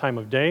sea at this time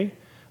of day.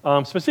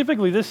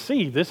 Specifically, this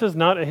sea. This is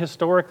not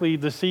historically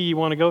the sea you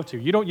want to go to.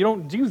 You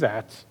don't do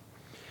that.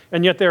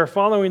 And yet they are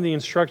following the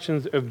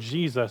instructions of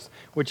Jesus,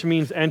 which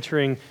means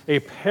entering a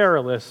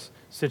perilous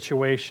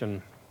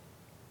situation.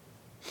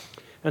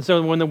 And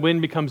so when the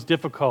wind becomes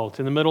difficult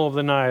in the middle of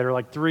the night, or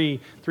like 3,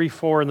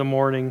 4 in the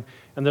morning,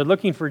 and they're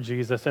looking for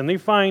Jesus, and they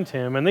find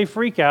him, and they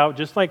freak out,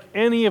 just like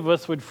any of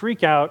us would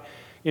freak out,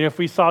 if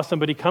we saw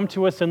somebody come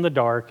to us in the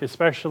dark,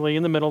 especially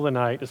in the middle of the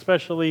night,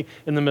 especially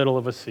in the middle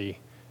of a sea.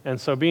 And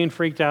so being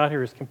freaked out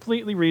here is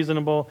completely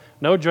reasonable.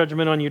 No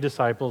judgment on you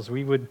disciples.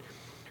 We would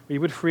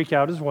freak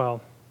out as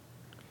well.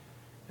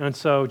 And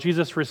so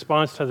Jesus'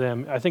 response to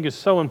them, I think, is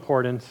so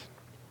important,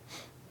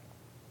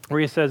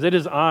 where he says, "It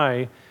is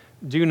I,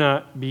 do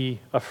not be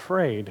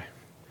afraid."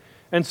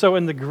 And so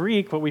in the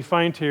Greek, what we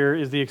find here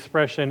is the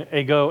expression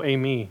ego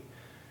eimi,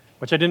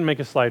 which I didn't make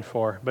a slide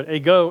for, but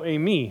ego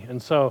eimi.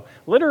 And so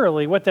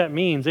literally what that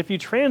means, if you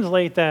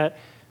translate that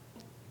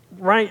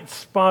right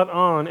spot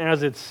on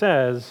as it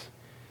says,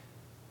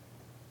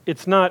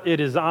 it's not "it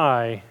is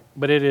I,"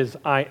 but it is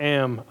I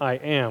am, I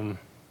am.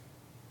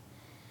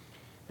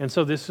 And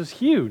so this is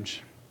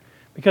huge,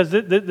 because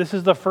this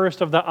is the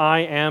first of the I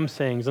am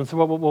sayings. And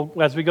so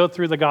as we go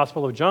through the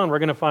Gospel of John, we're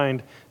going to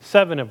find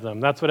 7 of them.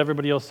 That's what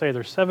everybody will say.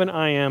 There's 7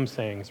 I am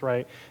sayings,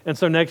 right? And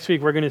so next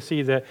week we're going to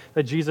see that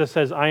Jesus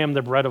says, "I am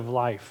the bread of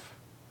life."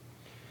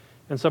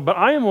 And so, but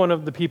I am one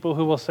of the people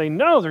who will say,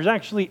 no, there's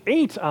actually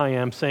 8 I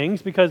am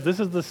sayings, because this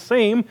is the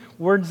same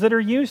words that are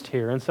used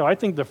here. And so I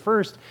think the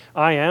first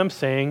I am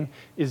saying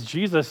is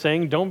Jesus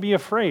saying, don't be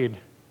afraid.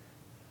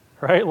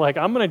 Right? Like,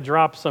 I'm going to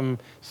drop some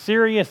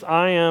serious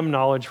I am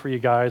knowledge for you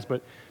guys,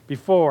 but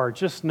before,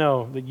 just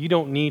know that you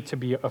don't need to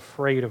be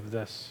afraid of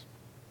this.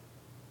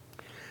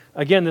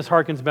 Again, this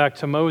harkens back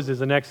to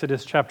Moses in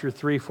Exodus chapter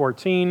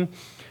 3:14,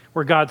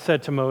 where God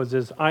said to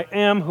Moses, "I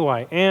am who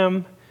I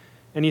am."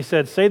 And he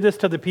said, "Say this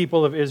to the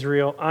people of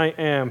Israel, I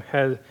am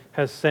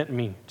has sent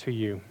me to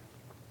you."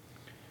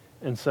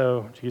 And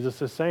so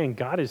Jesus is saying,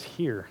 God is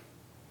here.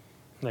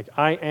 Like,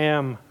 I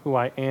am who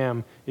I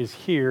am is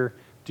here.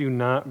 Do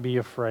not be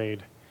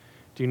afraid.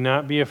 Do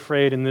not be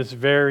afraid in this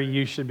very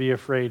you should be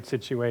afraid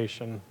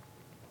situation.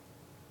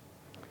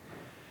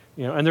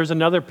 And there's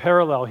another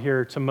parallel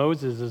here to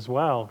Moses as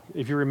well.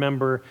 If you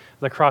remember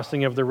the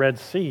crossing of the Red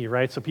Sea,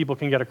 right? So people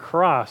can get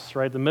across,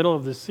 right? The middle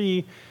of the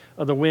sea,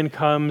 the wind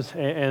comes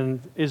and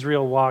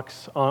Israel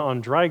walks on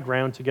dry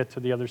ground to get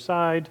to the other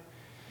side.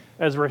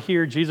 As we're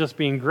here, Jesus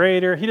being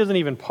greater, he doesn't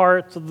even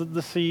part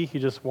the sea. He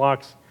just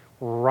walks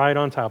right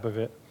on top of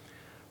it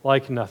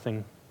like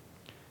nothing.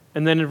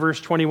 And then in verse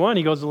 21,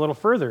 he goes a little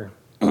further.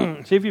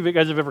 See if you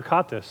guys have ever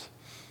caught this.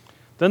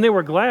 Then they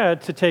were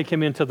glad to take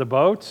him into the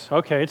boat.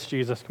 Okay, it's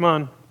Jesus, come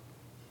on.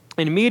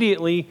 And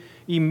immediately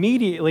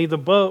the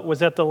boat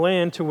was at the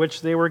land to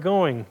which they were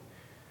going.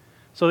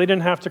 So they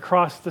didn't have to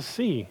cross the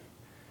sea.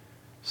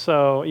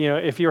 So,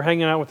 if you're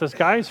hanging out with us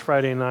guys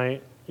Friday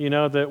night, you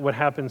know that what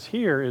happens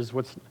here is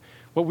what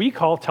we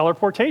call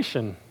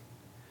teleportation.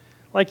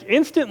 Like,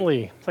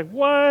 instantly. It's like,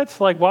 what?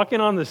 Like,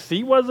 walking on the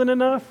sea wasn't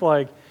enough?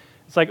 Like,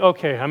 it's like,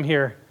 okay, I'm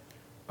here.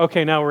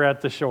 Okay, now we're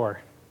at the shore,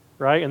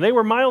 right? And they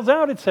were miles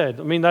out, it said.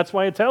 I mean, that's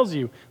why it tells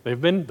you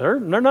they're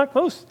not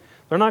close.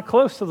 They're not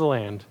close to the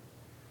land.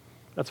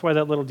 That's why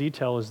that little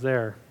detail is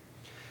there.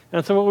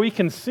 And so what we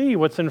can see,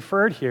 what's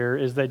inferred here,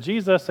 is that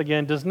Jesus,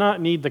 again, does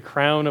not need the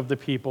crown of the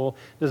people,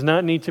 does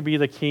not need to be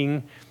the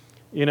king,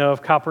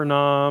 of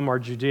Capernaum or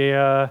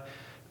Judea,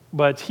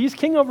 but he's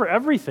king over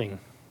everything.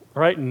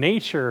 Right?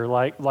 Nature,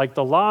 like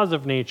the laws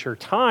of nature,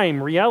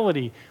 time,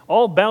 reality,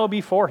 all bow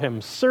before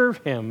him, serve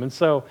him. And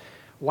so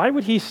why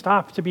would he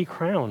stop to be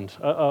crowned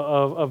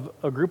of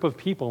a group of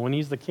people when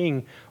he's the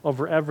king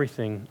over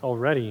everything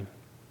already?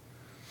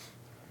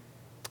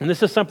 And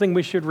this is something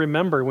we should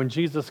remember when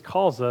Jesus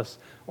calls us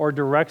or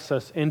directs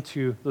us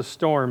into the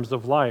storms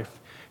of life.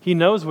 He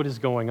knows what is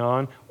going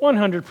on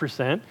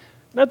 100%.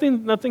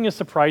 Nothing is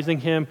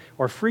surprising him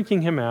or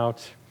freaking him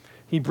out.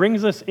 He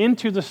brings us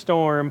into the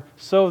storm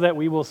so that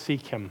we will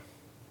seek him,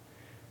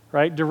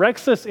 right?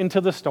 Directs us into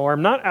the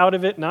storm, not out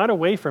of it, not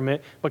away from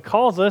it, but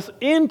calls us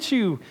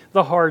into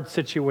the hard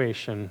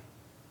situation.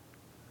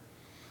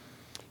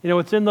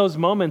 It's in those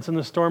moments in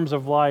the storms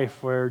of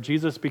life where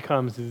Jesus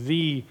becomes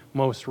the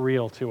most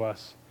real to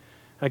us.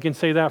 I can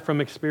say that from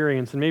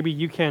experience, and maybe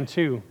you can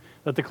too,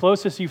 that the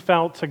closest you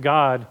felt to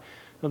God,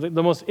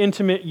 the most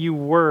intimate you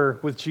were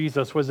with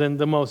Jesus was in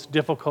the most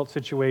difficult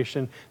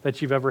situation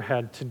that you've ever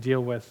had to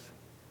deal with.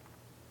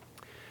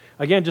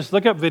 Again, just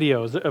look up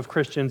videos of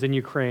Christians in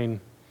Ukraine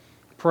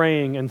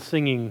praying and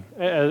singing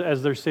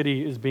as their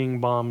city is being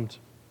bombed.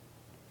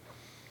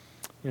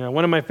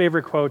 One of my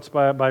favorite quotes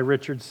by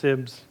Richard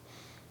Sibbes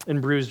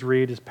in Bruised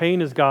Reed is,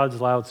 "Pain is God's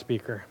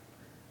loudspeaker."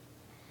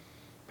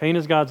 Pain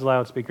is God's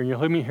loudspeaker. And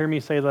you'll hear me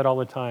say that all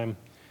the time.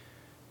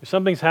 If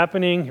something's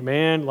happening,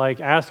 man,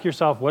 ask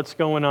yourself, what's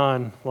going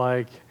on?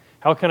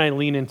 How can I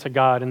lean into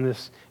God in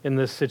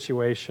this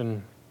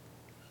situation?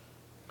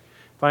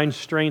 Find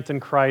strength in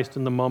Christ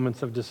in the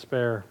moments of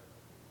despair.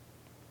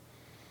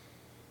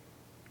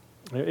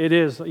 It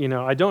is,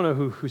 I don't know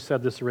who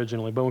said this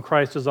originally, but when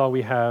Christ is all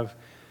we have,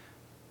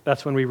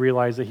 that's when we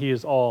realize that he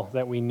is all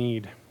that we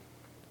need.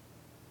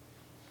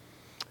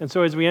 And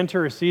so as we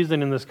enter a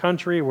season in this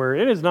country where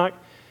it is not,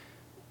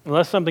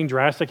 unless something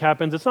drastic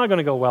happens, it's not going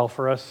to go well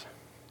for us.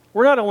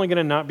 We're not only going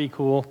to not be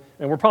cool,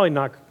 and we're probably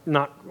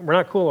we're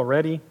not cool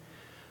already,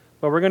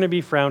 but we're going to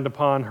be frowned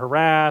upon,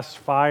 harassed,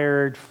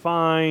 fired,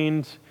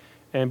 fined,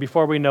 and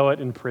before we know it,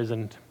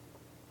 imprisoned.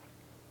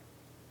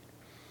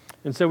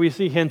 And so we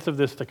see hints of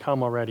this to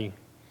come already.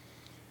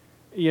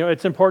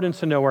 It's important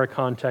to know our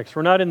context.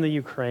 We're not in the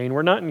Ukraine,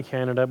 we're not in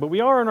Canada, but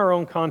we are in our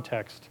own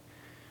context.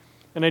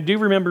 And I do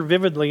remember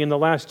vividly in the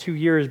last 2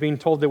 years being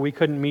told that we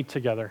couldn't meet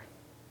together.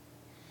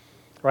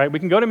 Right? We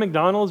can go to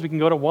McDonald's, we can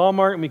go to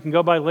Walmart, and we can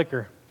go buy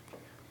liquor.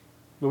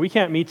 But we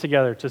can't meet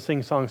together to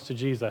sing songs to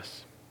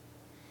Jesus.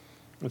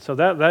 And so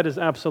that is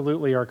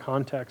absolutely our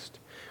context.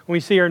 When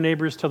we see our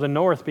neighbors to the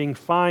north being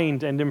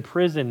fined and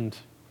imprisoned,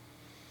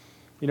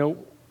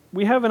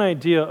 we have an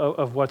idea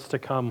of what's to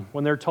come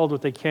when they're told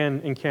what they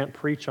can and can't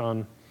preach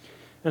on.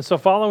 And so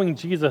following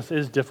Jesus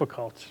is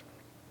difficult.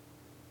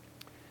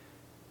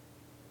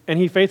 And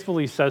he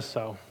faithfully says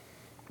so,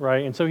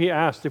 right? And so he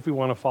asked if we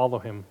want to follow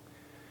him.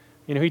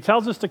 He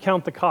tells us to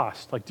count the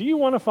cost. Like, do you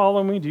want to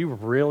follow me? Do you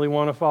really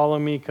want to follow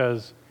me?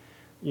 Because,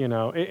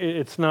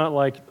 it's not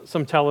like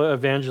some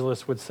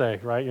televangelist would say,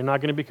 right? You're not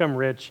going to become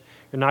rich.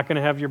 You're not going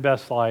to have your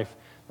best life.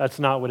 That's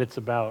not what it's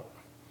about.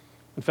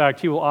 In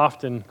fact, he will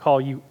often call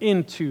you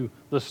into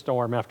the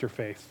storm after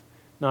faith,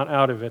 not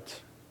out of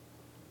it.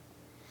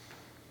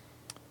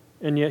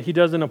 And yet he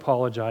doesn't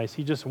apologize.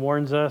 He just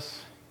warns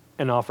us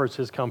and offers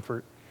his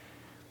comfort.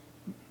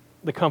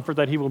 The comfort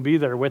that he will be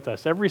there with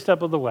us every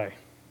step of the way.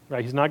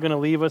 Right? He's not going to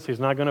leave us.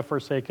 He's not going to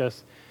forsake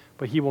us,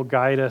 but he will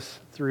guide us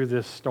through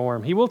this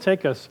storm. He will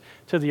take us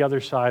to the other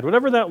side.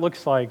 Whatever that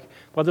looks like,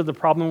 whether the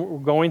problem we're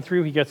going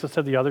through, he gets us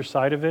to the other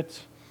side of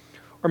it,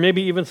 or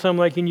maybe even some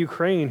like in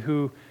Ukraine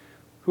who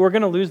are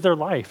going to lose their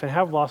life and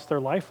have lost their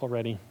life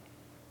already.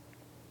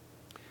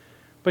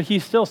 But he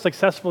still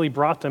successfully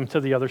brought them to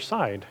the other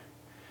side.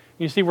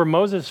 You see, where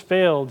Moses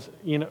failed,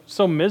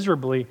 so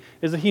miserably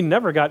is that he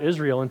never got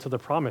Israel into the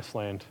promised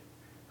land.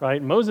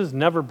 Right? Moses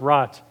never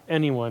brought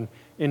anyone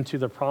into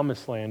the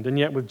promised land. And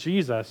yet with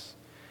Jesus,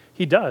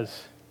 he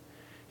does.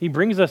 He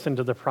brings us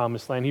into the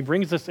promised land. He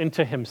brings us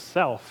into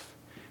himself,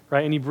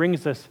 right? And he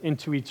brings us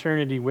into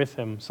eternity with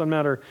him. So no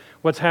matter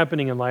what's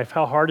happening in life,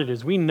 how hard it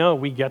is, we know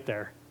we get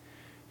there.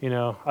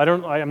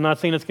 I'm not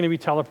saying it's going to be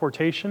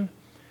teleportation,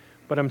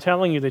 but I'm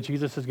telling you that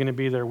Jesus is going to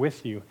be there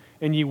with you,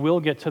 and you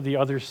will get to the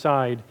other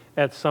side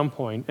at some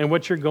point. And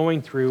what you're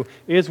going through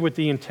is with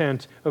the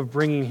intent of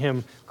bringing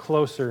him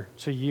closer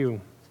to you.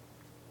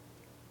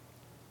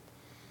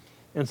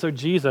 And so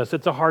Jesus,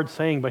 it's a hard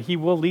saying, but he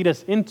will lead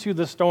us into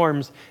the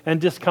storms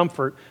and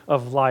discomfort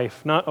of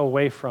life, not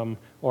away from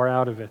or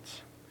out of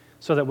it,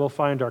 so that we'll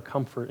find our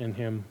comfort in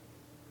him.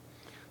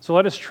 So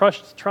let us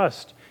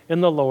trust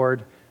in the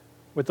Lord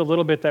with the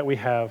little bit that we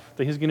have,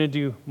 that he's going to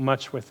do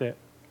much with it.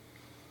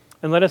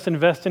 And let us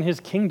invest in his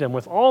kingdom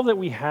with all that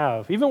we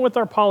have, even with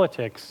our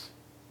politics,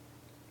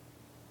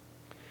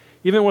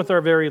 even with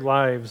our very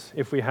lives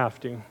if we have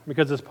to.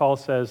 Because as Paul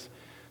says,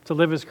 to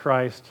live is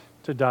Christ,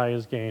 to die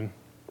is gain.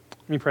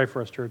 Let me pray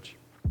for us, church.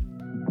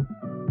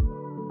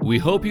 We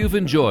hope you've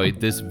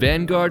enjoyed this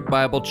Vanguard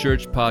Bible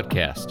Church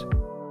podcast.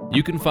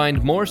 You can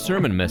find more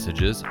sermon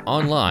messages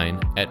online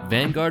at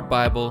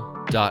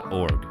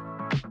vanguardbible.org.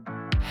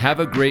 Have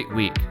a great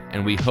week,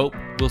 and we hope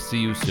we'll see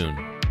you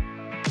soon.